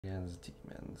Against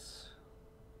demons.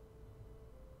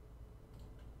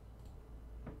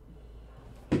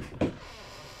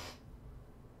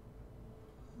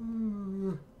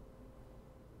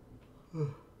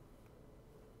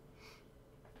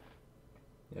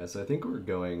 Yeah, so I think we're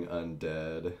going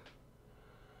undead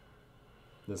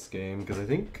this game, because I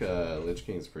think Lich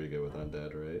King's pretty good with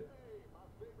undead, right?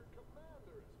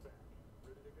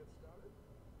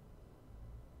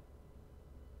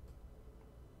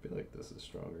 I feel like this is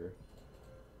stronger.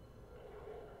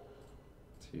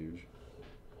 It's huge.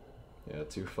 Yeah,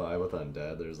 2-5 with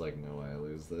undead, there's like no way I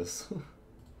lose this.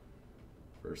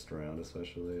 First round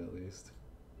especially, at least.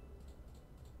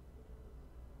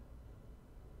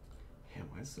 Man,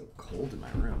 why is it so cold in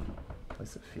my room? At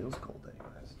least it feels cold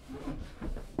anyways.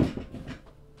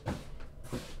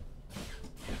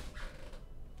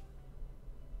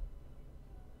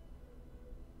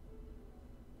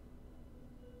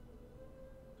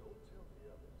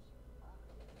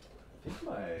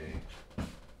 I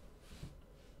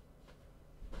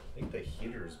think the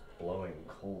heater's blowing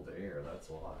cold air, that's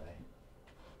why.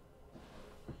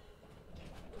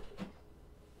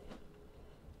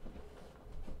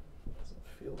 Doesn't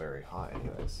feel very hot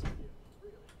anyways.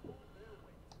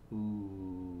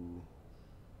 Ooh.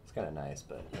 It's kind of nice,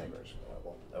 but I think we're just gonna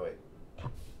level. Oh wait,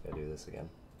 gotta do this again.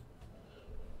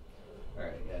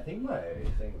 Alright, yeah, I think my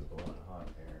thing's blowing hot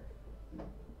air.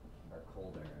 Or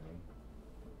cold air, I mean.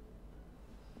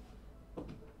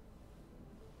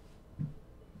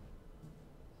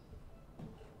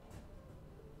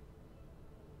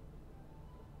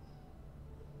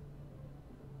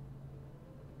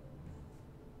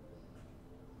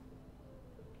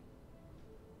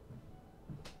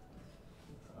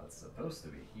 It's supposed to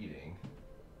be heating.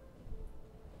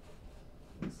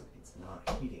 Looks like it's not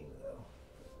heating though.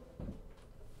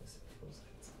 This feels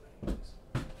like it's not anyways.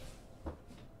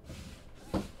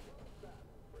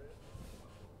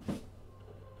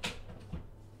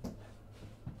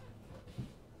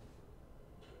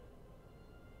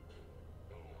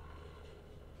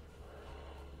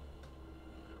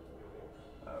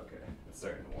 Okay, it's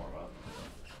starting to warm up.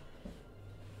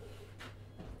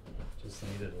 Just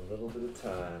needed a little bit of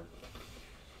time.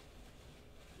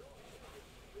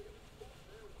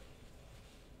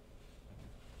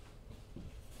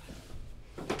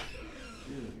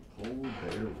 Hold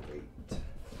their weight.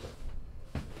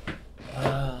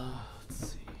 Let's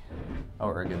see. Oh,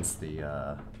 we're against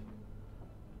the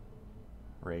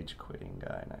rage quitting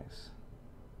guy. Nice.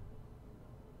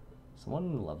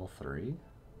 Someone level 3?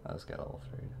 Oh, this guy level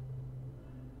 3.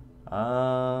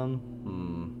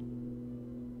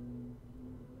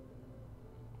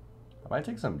 I might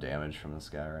take some damage from this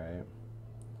guy, right?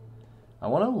 I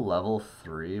want to level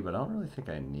 3, but I don't really think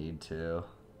I need to.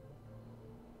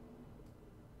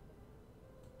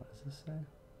 What does this say?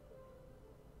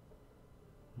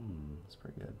 That's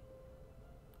pretty good.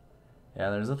 Yeah,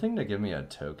 there's a thing to give me a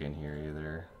token here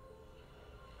either.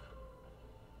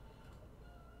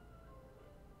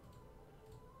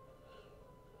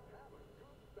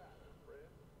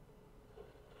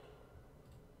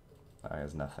 Oh, he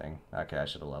has nothing. Okay, I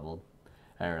should have leveled.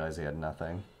 I didn't realize he had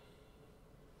nothing.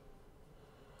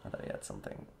 I thought he had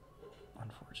something.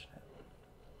 Unfortunate.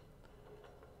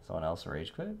 Someone else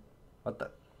rage quit? What the?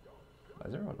 Why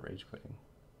is everyone rage quitting?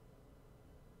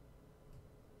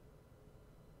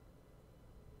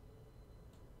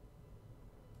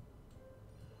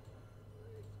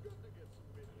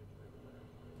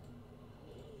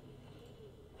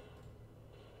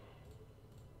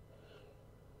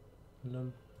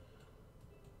 Lol.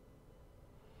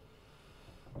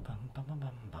 Bum, bum, bum, bum,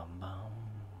 bum, bum.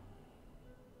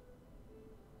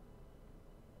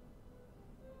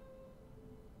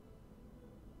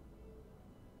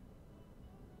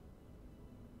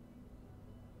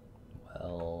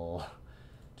 Well,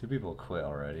 2 people quit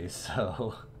already,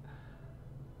 so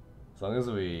as long as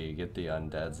we get the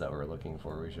undeads that we're looking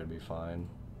for, we should be fine.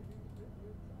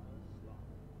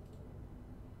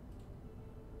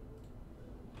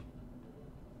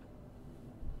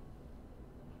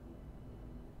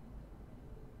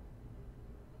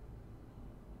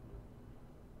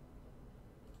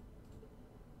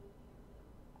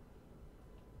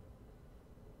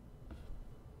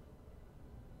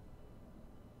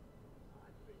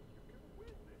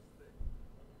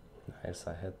 Nice,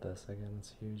 I hit this again,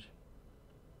 it's huge.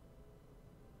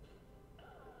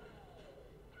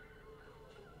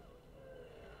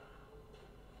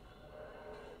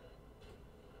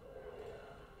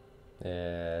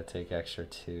 Yeah, take extra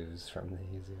 2s from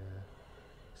these, yeah.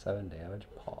 7 damage,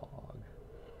 pog.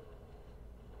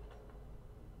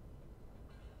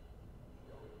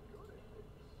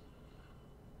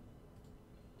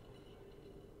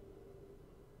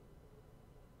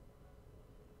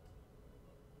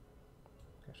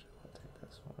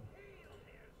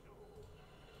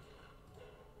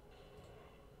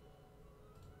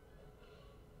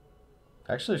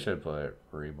 Actually should put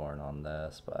Reborn on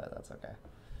this, but that's okay.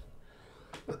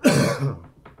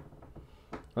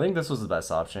 I think this was the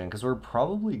best option because we're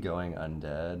probably going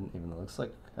undead, even though it looks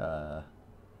like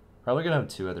probably gonna have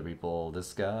two other people.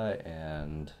 This guy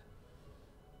and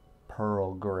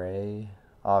Pearl Gray.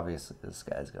 Obviously, this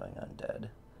guy's going undead.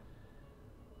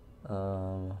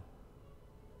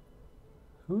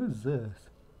 Who is this?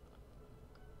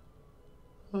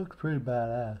 Looks pretty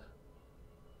badass.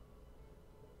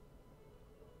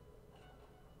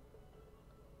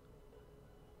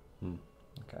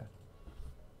 Okay.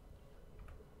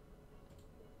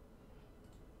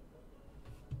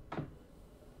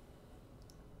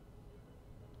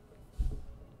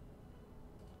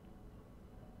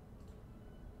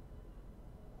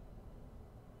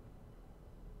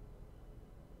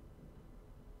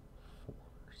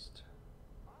 Forced.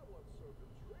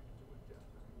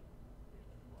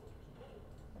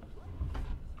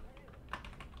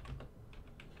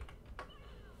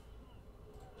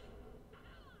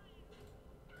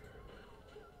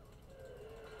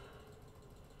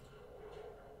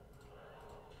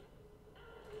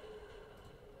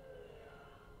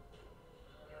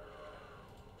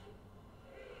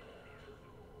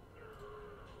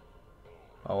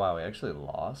 Oh wow, we actually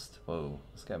lost? Whoa,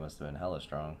 this guy must have been hella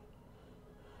strong.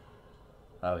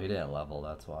 Oh, he didn't level,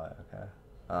 that's why, okay.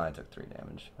 Oh, I took 3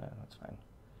 damage. Yeah, that's fine.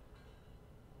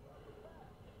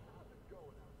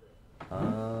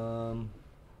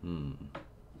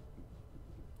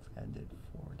 This guy did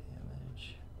 4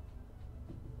 damage.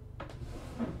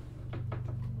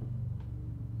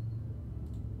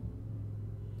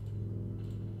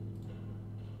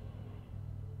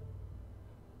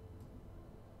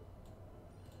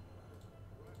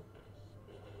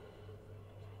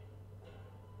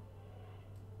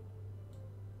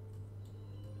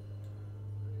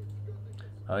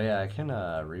 Oh yeah, I can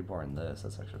reborn this.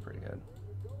 That's actually pretty good.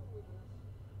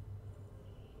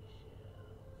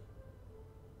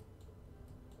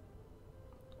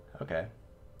 Okay.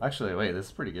 Actually, wait, this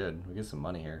is pretty good. We get some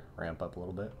money here. Ramp up a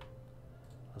little bit.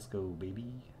 Let's go,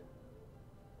 baby.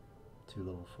 2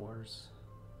 level 4s.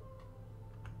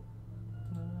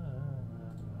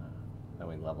 Then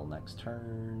we level next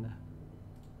turn.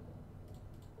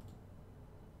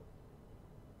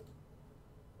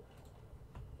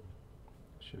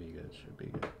 Should be good, should be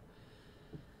good.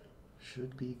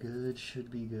 Should be good, should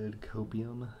be good.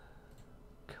 Copium.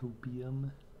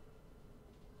 Copium.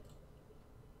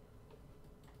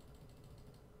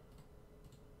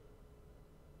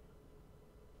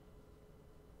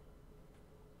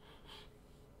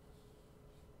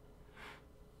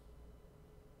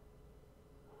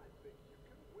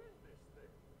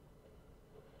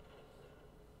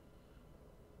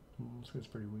 This guy's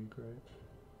pretty weak, right?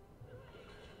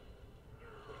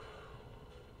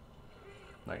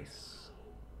 Nice.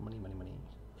 Money, money, money.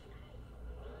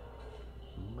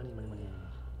 Money, money, money.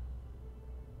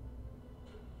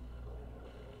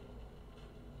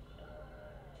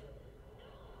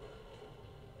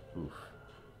 Oof.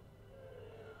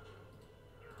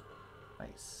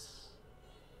 Nice.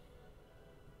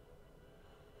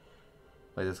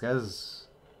 Wait, this guy's...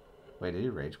 Wait, did he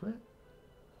rage quit?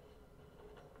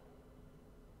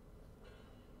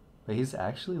 Wait, he's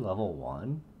actually level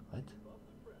 1? What?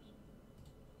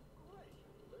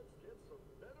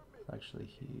 It's actually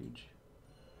huge.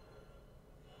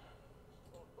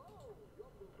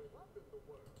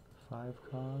 5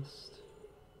 cost.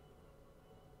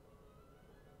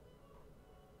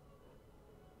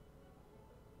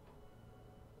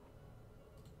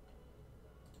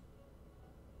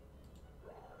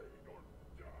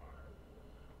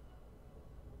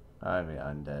 I'd be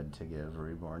undead to give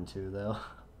Reborn to, though.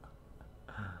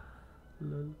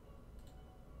 Lol.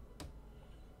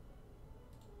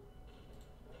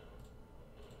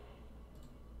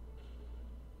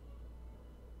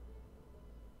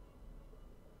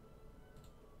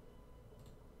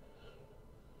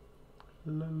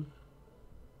 Lol.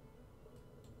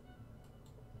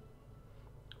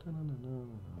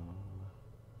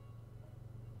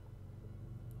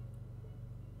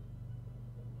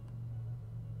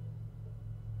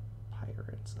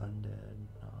 Pirates, undead,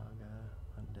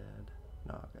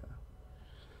 Naga.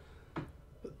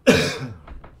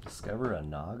 Discover a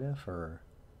Naga for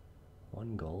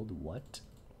 1 gold? What?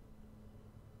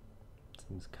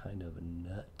 Seems kind of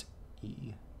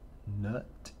nut-y.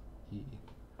 Nut-y.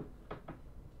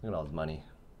 Look at all this money.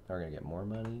 Now we're gonna get more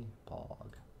money.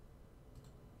 Pog.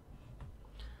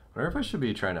 I wonder if I should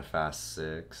be trying to fast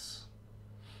 6.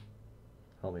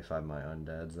 Help me find my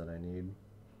undeads that I need.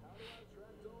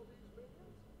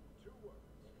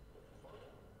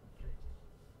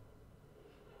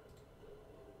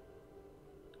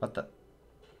 What the?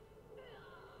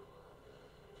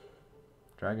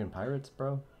 Dragon pirates,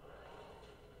 bro?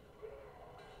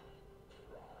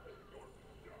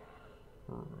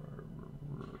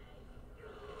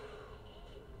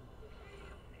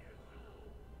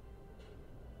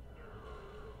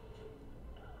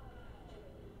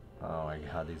 Oh my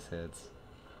god, these hits.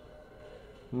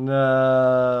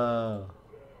 No!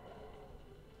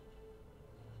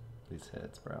 These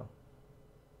hits, bro.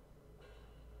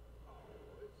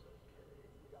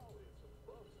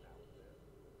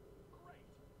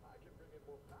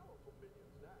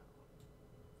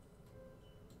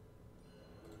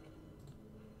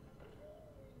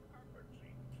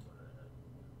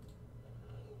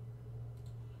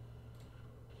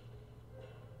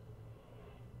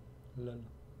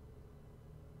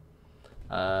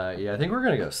 Yeah, I think we're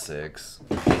gonna go 6.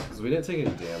 Because we didn't take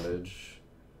any damage.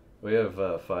 We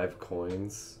have 5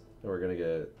 coins. And we're gonna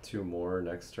get 2 more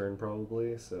next turn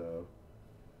probably, so...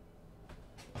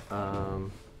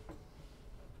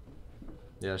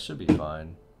 yeah, it should be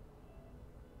fine.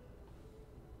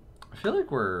 I feel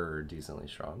like we're decently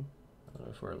strong. I don't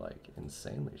know if we're like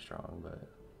insanely strong, but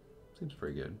it seems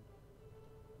pretty good.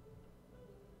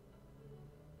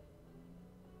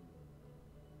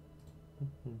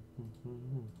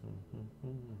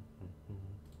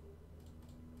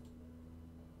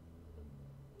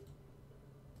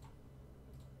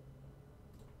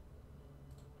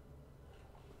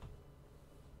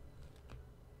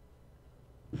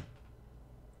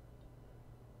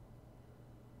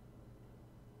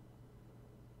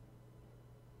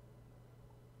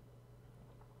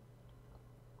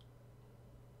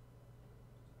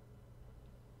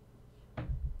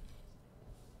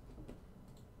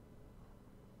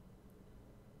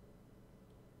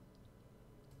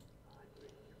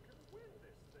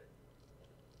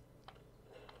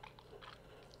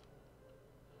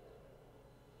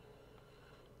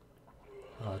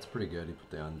 Oh, that's pretty good. He put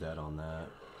the undead on that.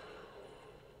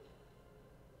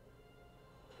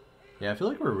 Yeah, I feel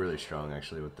like we're really strong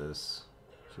actually with this.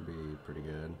 Should be pretty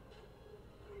good.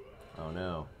 Oh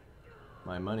no.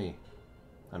 My money.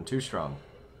 I'm too strong.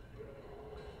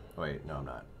 Wait, no I'm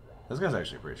not. This guy's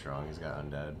actually pretty strong. He's got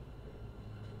undead.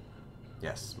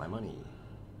 Yes, my money.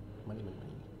 Money, money, money.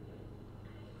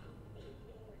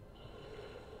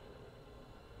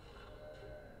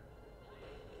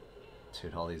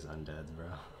 Dude, all these undeads, bro.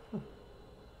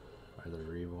 Are the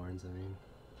reborns, I mean?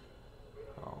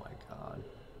 Oh my god.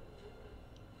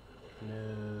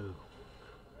 No.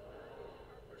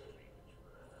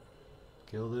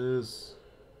 Kill this.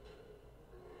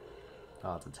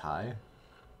 Oh, it's a tie?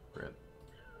 Rip.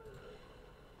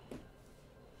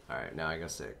 Alright, now I got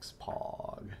 6.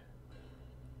 Pog.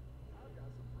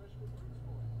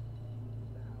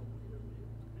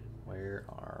 Where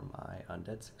are my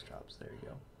undead 6 drops? There you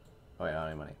go. Oh wait, I don't have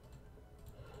any money.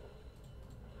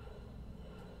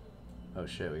 Oh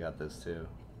shit, we got this too.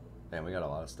 Damn, we got a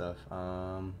lot of stuff.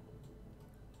 I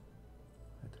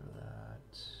throw that.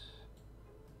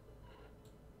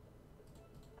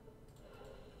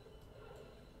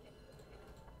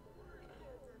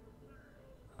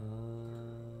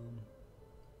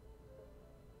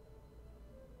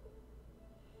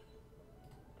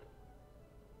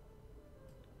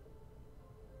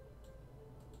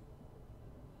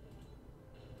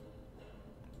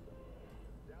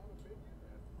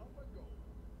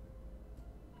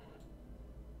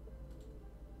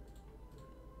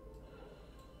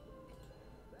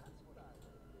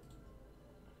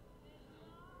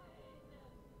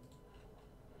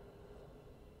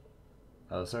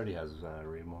 Oh, this already has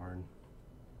Reborn.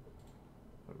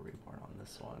 Put Reborn on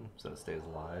this one so it stays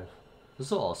alive.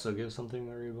 This will also give something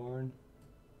to Reborn.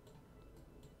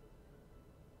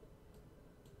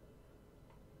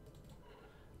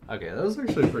 Okay, that was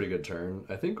actually a pretty good turn.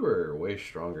 I think we're way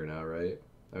stronger now, right?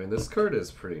 I mean, this card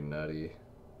is pretty nutty.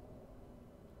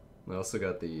 We also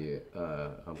got the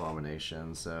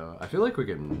Abomination, so I feel like we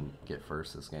can get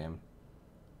first this game.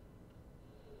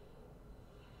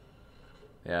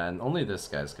 Yeah, and only this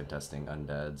guy's contesting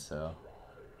undead, so...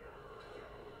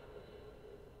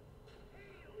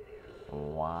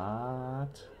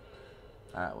 What?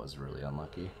 That was really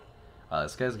unlucky.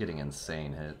 This guy's getting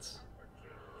insane hits.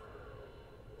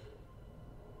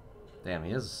 Damn,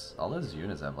 he has... all those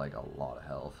units have, like, a lot of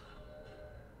health.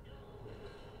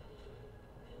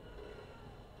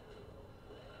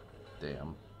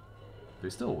 Damn. Do we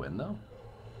still win, though?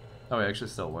 Oh, we actually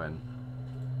still win.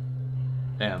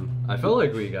 Damn, I felt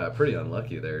like we got pretty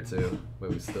unlucky there too, but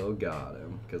we still got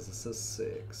him because this is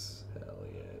 6. Hell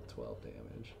yeah, 12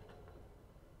 damage.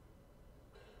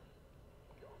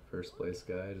 First place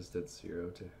guy just did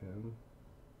 0 to him.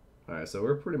 Alright, so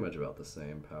we're pretty much about the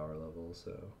same power level,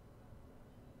 so.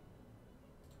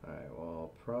 Alright,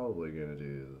 well, probably gonna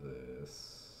do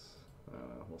this. I don't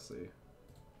know, we'll see.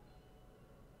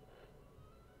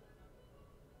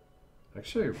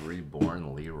 Actually,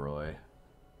 reborn Leroy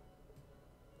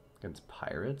against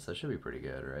Pirates? That should be pretty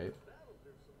good, right?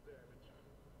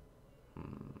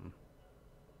 Hmm.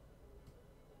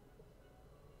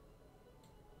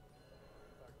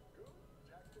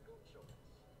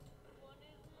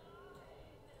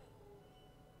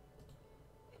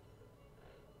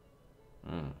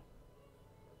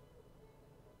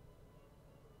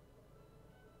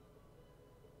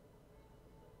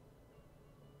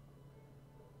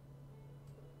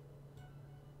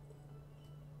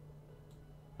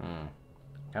 Hmm.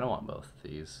 I don't want both of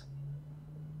these.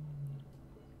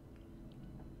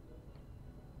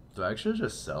 So I should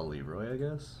just sell Leroy, I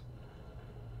guess.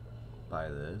 Buy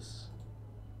this.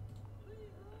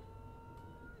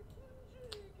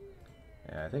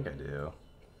 Yeah, I think I do.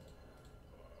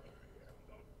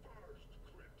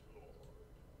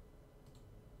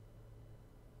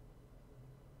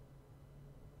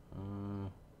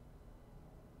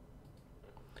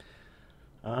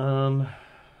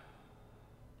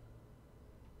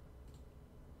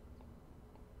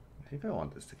 I think I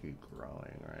want this to keep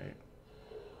growing, right?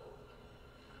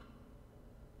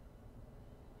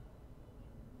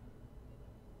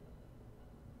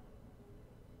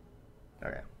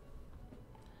 Okay.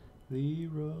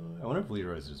 Leroy. I wonder if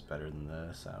Leroy's just better than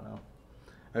this. I don't know.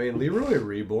 I mean, Leroy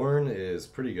Reborn is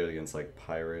pretty good against like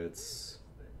Pirates,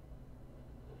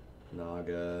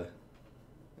 Naga,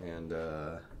 and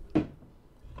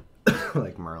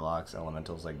like Murlocs,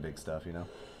 Elementals, like big stuff, you know?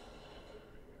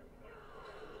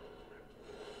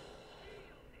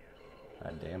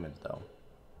 Bad damage though.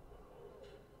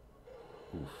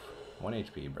 Oof. 1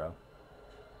 HP, bro.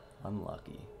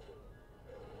 Unlucky.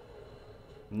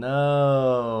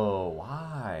 No!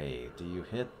 Why do you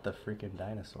hit the freaking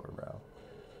dinosaur, bro?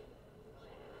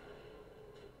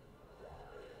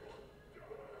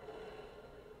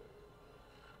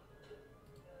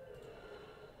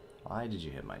 Why did you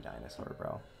hit my dinosaur,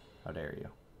 bro? How dare you?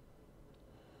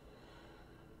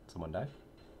 Someone died?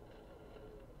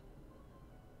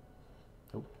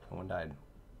 Nope, no one died.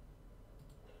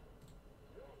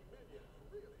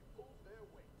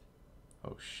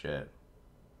 Oh shit.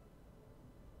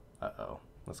 Uh-oh.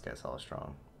 This guy's hella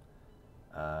strong.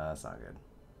 That's not good.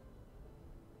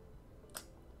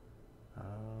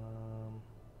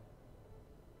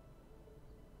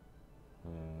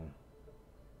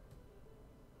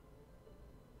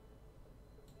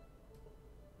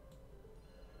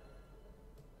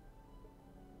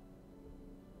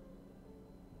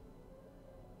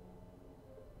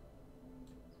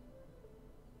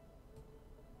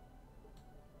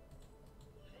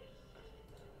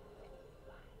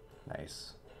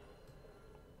 Nice.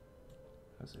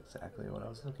 That's exactly what I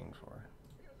was looking for.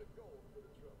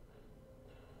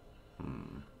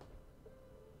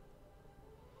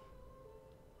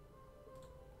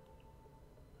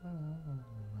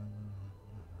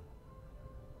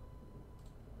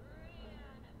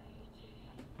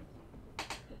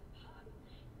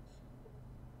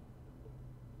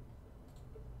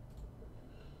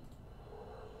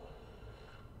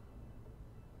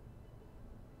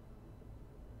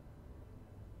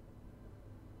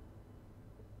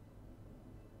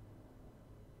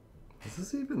 Is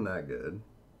this even that good?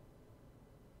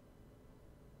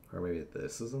 Or maybe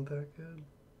this isn't that good?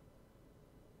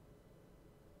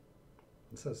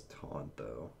 It says taunt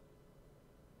though.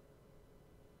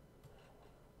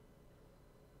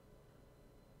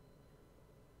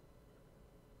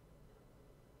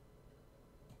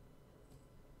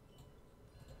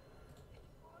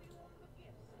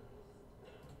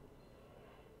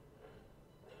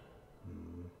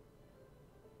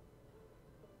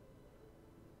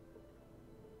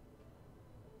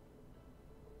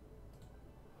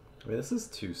 I mean, this is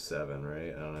 2-7,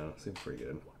 right? I don't know. Seems pretty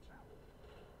good.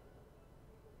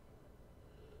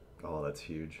 Oh, that's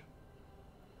huge.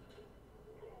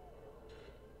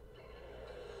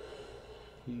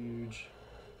 Huge.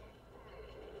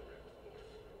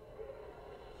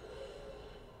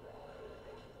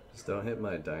 Just don't hit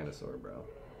my dinosaur, bro.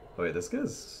 Oh, wait, this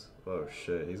guy's... Oh,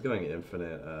 shit. He's going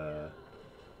infinite,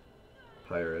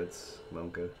 Pirates.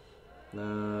 Monka.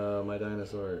 No, my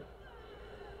dinosaur.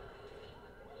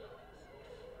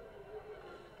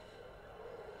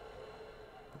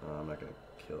 Oh, I'm not gonna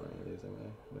kill any of these, am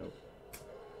I? Nope.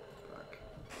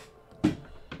 Fuck.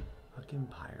 Fucking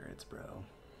Pirates, bro.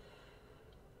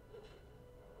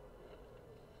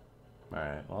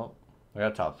 Alright, well, I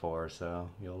got top 4, so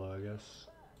YOLO, I guess.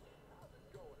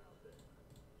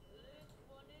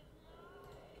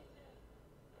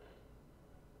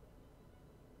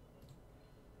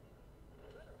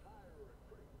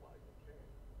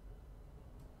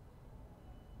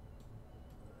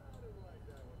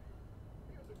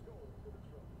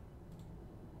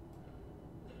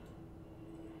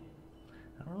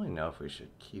 know if we should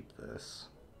keep this.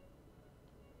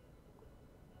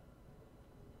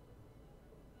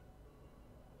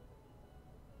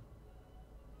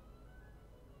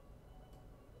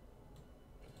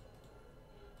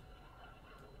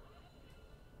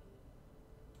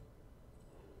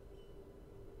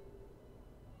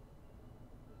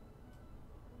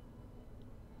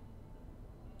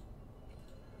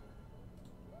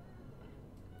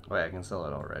 Wait, I can sell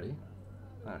it already?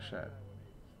 Oh shit.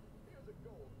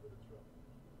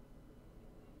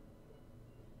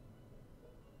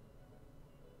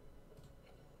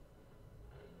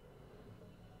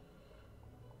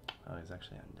 Oh, he's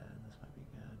actually undead. This might be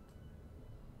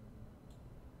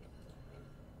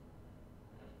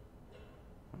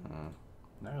good.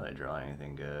 Not really drawing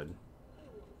anything good.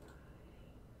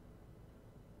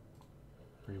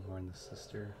 Reborn the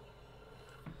sister.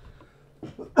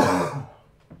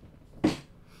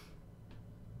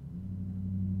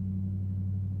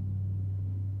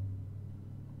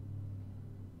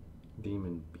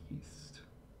 Demon Beast.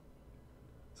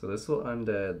 So this will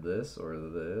undead this or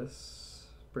this.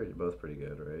 Both pretty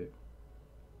good, right?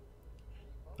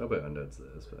 I hope it undeads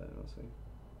this, but I don't see.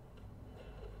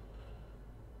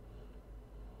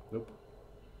 Nope.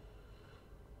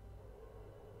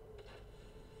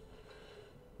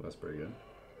 That's pretty good.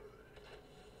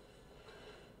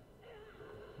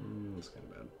 It's kind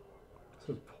of bad. This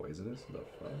is poisonous? What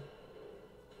the fuck?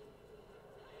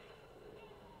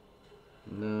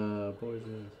 No,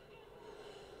 poisonous.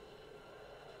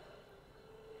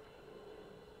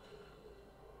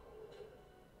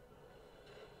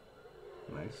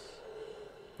 Nice.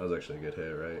 That was actually a good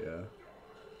hit, right? Yeah.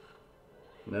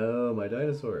 No, my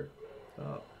dinosaur.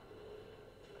 Stop.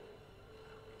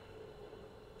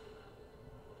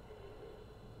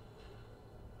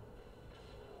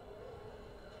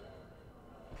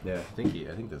 Yeah, I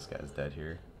think this guy's dead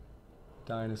here.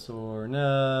 Dinosaur,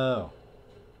 no.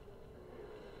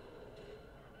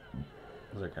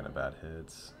 Those are kind of bad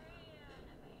hits.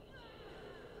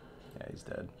 Yeah, he's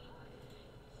dead.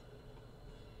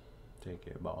 Take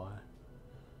it, boy.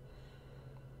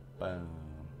 Boom.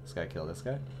 This guy killed this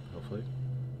guy, hopefully.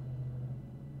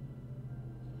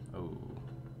 Oh,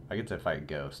 I get to fight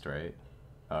Ghost, right?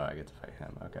 Oh, I get to fight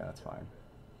him. Okay, that's fine.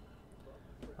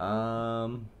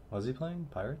 What was he playing?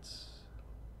 Pirates?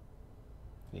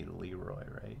 Need Leroy,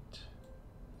 right?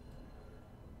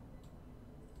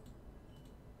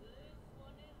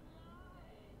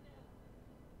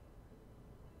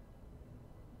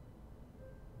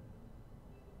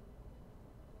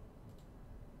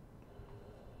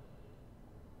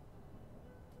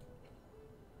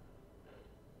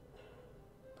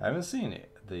 I haven't seen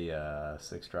it, the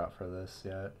 6 drop for this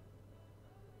yet.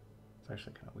 It's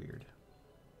actually kind of weird.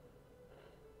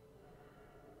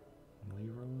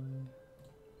 Leroy.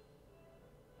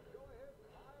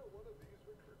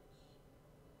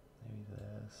 Maybe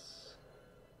this.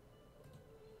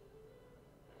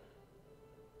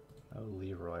 Oh,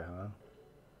 Leroy, huh?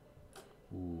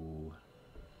 Ooh.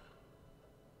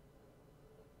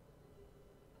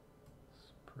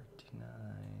 It's pretty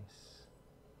nice.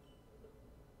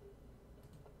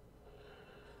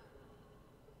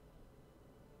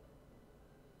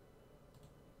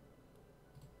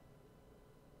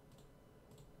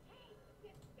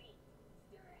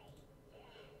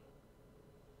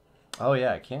 Oh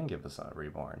yeah, I can give this a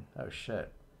reborn. Oh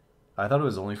shit. I thought it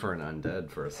was only for an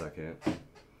undead for a second.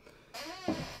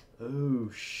 Oh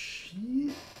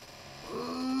shit.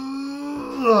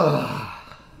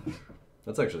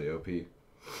 That's actually OP.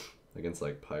 Against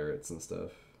like pirates and stuff.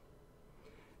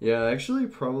 Yeah, I actually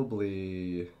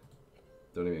probably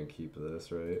don't even keep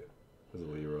this, right? There's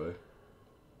a Leroy.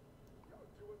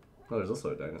 Oh, there's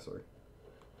also a dinosaur.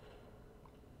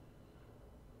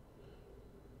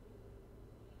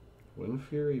 Wind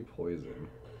Fury, Poison,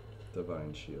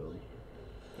 Divine Shield,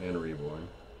 and Reborn.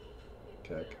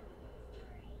 Keck.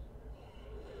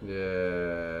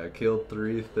 Yeah, killed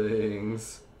 3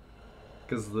 things.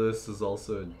 Because this is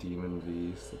also a Demon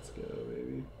Beast. Let's go,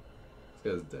 baby.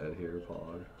 This guy's dead here,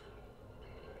 Pog.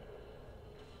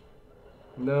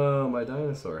 No, my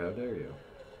dinosaur, how dare you.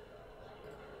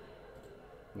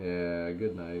 Yeah,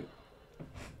 good night.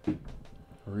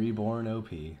 Reborn OP.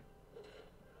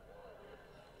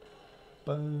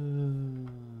 Boom.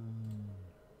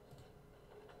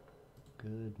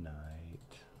 Good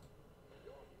night.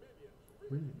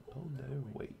 Really pulled their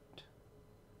weight.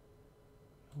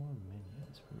 Your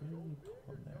minions really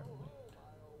pulled their weight.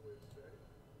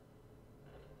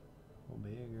 Go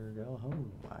big or go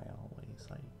home, I always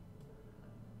say.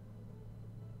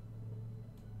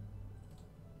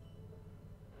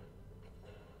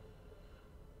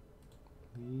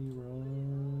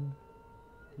 Leroy.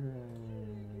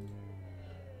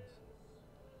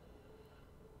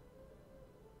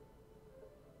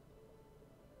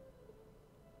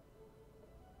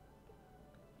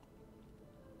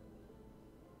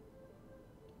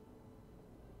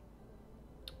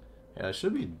 Yeah, it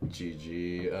should be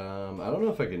GG. I don't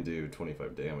know if I can do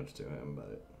 25 damage to him,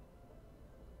 but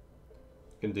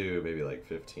I can do maybe like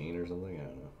 15 or something. I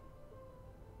don't know.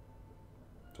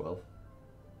 12.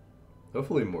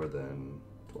 Hopefully more than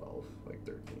 12, like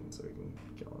 13, so we can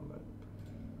kill him. But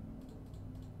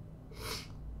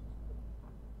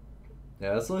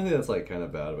yeah, that's the only thing that's like kind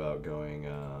of bad about going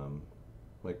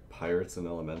like pirates and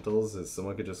elementals is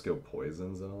someone could just go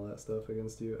poisons and all that stuff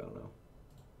against you. I don't know.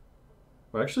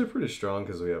 We're actually pretty strong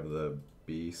because we have the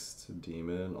beast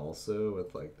demon also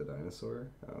with like the dinosaur.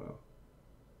 I don't know.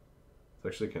 It's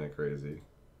actually kind of crazy.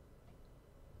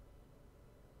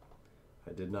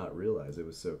 I did not realize it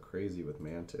was so crazy with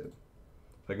Mantid.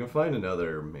 If I can find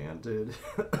another Mantid,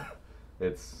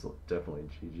 it's definitely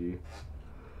GG.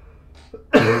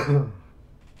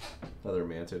 Another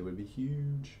Mantid would be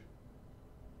huge.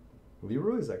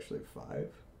 Leroy's actually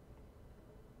 5.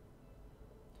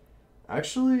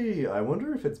 Actually, I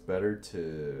wonder if it's better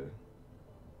to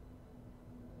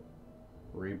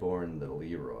reborn the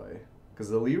Leroy. Because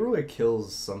the Leroy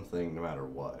kills something no matter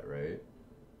what, right?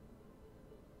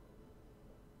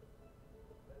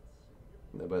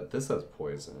 But this has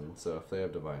poison, so if they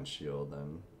have Divine Shield,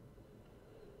 then...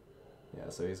 Yeah,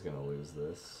 so he's gonna lose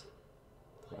this.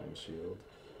 Divine Shield.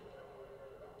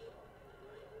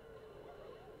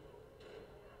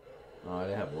 Oh, I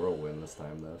didn't have Whirlwind this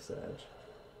time, though, Sag.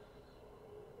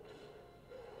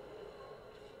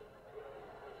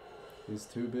 He's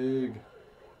too big.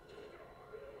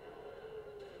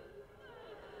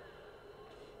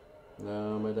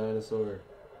 No, my dinosaur.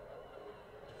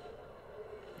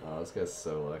 Oh, this guy's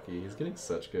so lucky. He's getting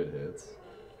such good hits.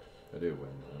 I do win,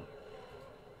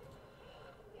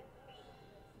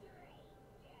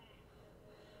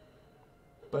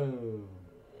 though. Boom.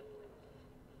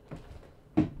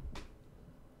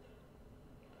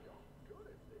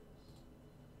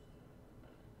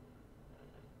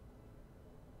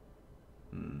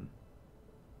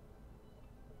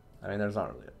 I mean, there's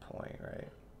not really a point, right?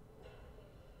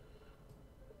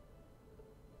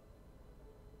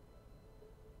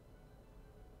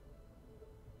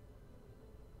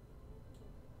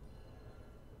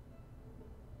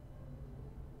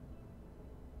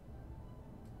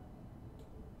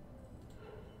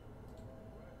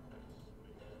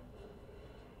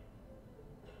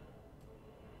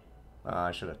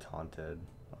 I should have taunted.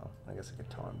 Well, I guess I could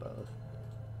taunt both.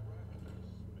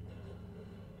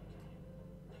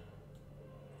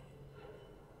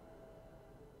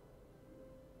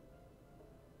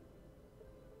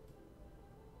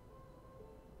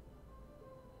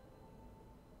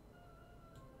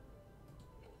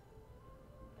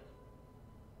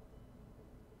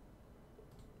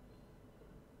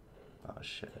 Oh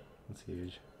shit, that's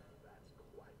huge.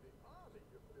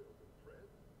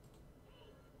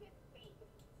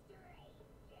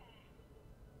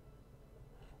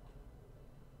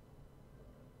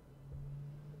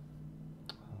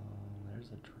 There's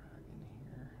a dragon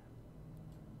here.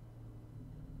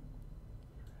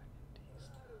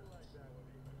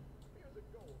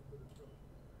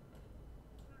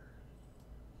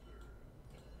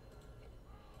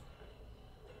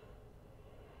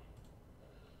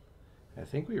 I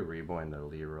think we reborn the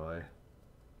Leroy.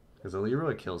 Because the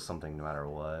Leroy kills something no matter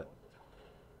what.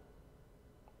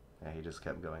 Yeah, he just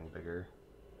kept going bigger.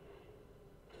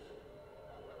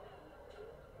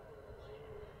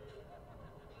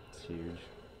 It's huge.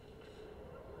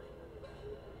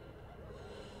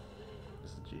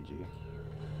 This is GG.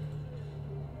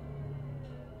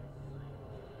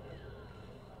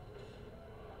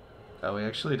 Oh, we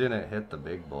actually didn't hit the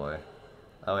big boy.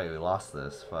 Oh wait, we lost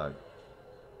this. Fuck.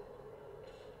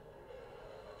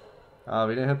 Oh,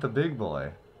 we didn't hit the big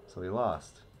boy, so we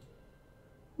lost.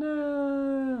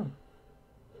 No.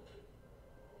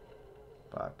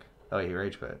 Fuck. Oh, he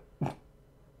rage quit.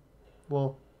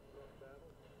 Well.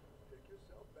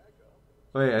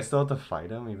 Wait, I still have to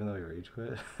fight him even though he rage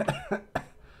quit?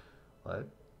 What?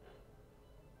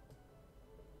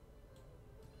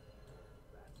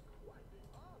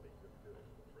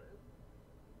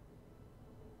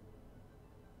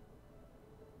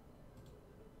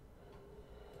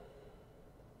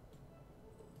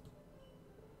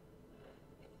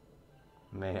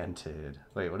 Mantid.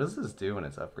 Wait, what does this do when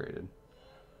it's upgraded?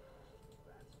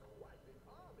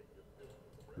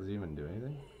 Does it even do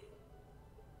anything?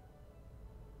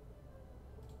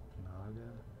 Naga?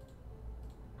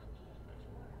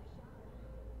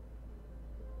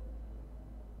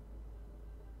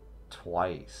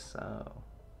 Twice. Oh.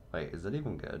 Wait, is it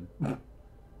even good?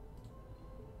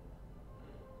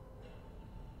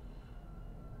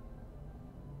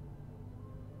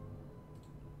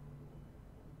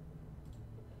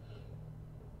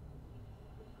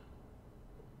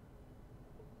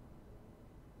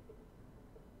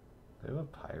 have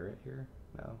a pirate here?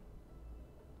 No.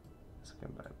 So we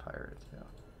can buy a pirate too.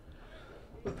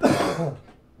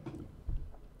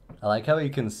 I like how he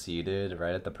conceded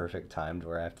right at the perfect time to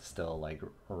where I have to still like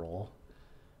roll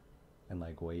and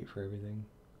like wait for everything.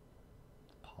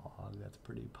 Pog, that's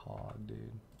pretty pog,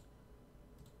 dude.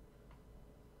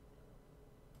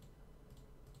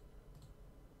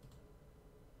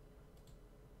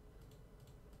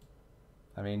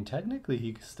 I mean, technically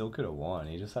he still could have won.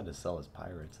 He just had to sell his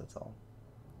pirates, that's all.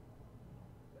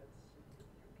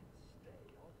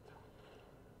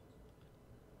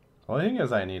 The only thing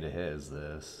is I need to hit is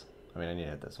this. I mean, I need to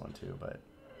hit this one too, but...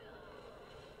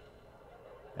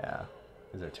 yeah,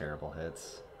 these are terrible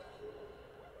hits.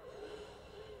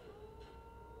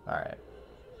 Alright.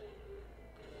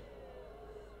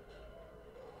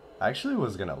 I actually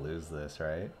was gonna lose this,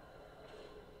 right?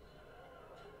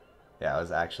 Yeah, I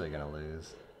was actually gonna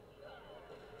lose.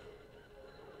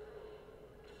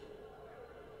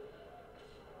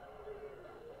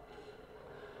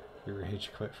 You rage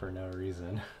quit for no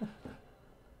reason.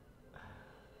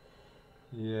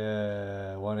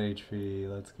 Yeah, 1 HP,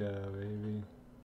 let's go, baby.